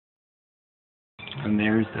And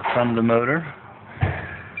there's the front of the motor.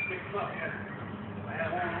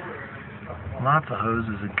 Lots of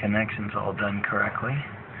hoses and connections all done correctly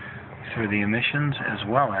for the emissions as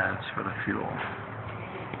well as for the fuel.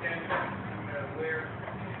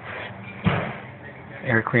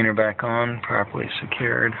 Air cleaner back on, properly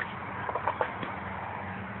secured.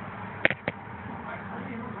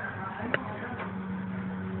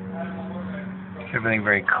 Everything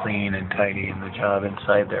very clean and tidy in the job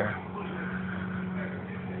inside there.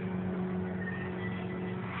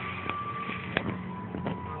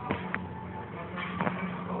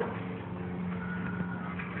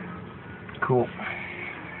 Cool.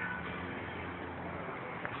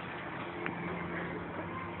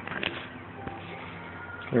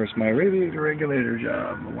 There's my radiator regulator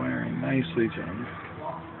job, wiring nicely done.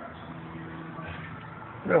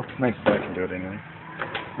 Well, nice I can do it anyway.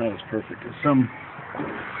 Not as perfect as some,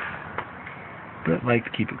 but like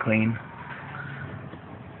to keep it clean.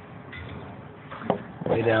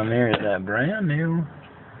 Way down there is that brand new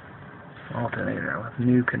alternator with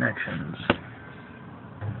new connections.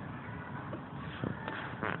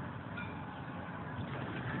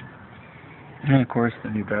 And of course the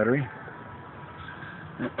new battery.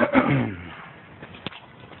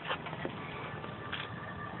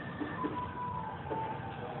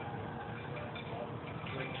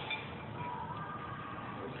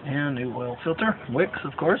 And new oil filter, wicks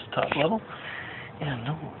of course, top level, and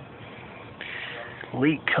no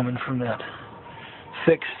leak coming from that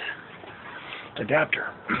fixed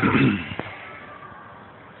adapter.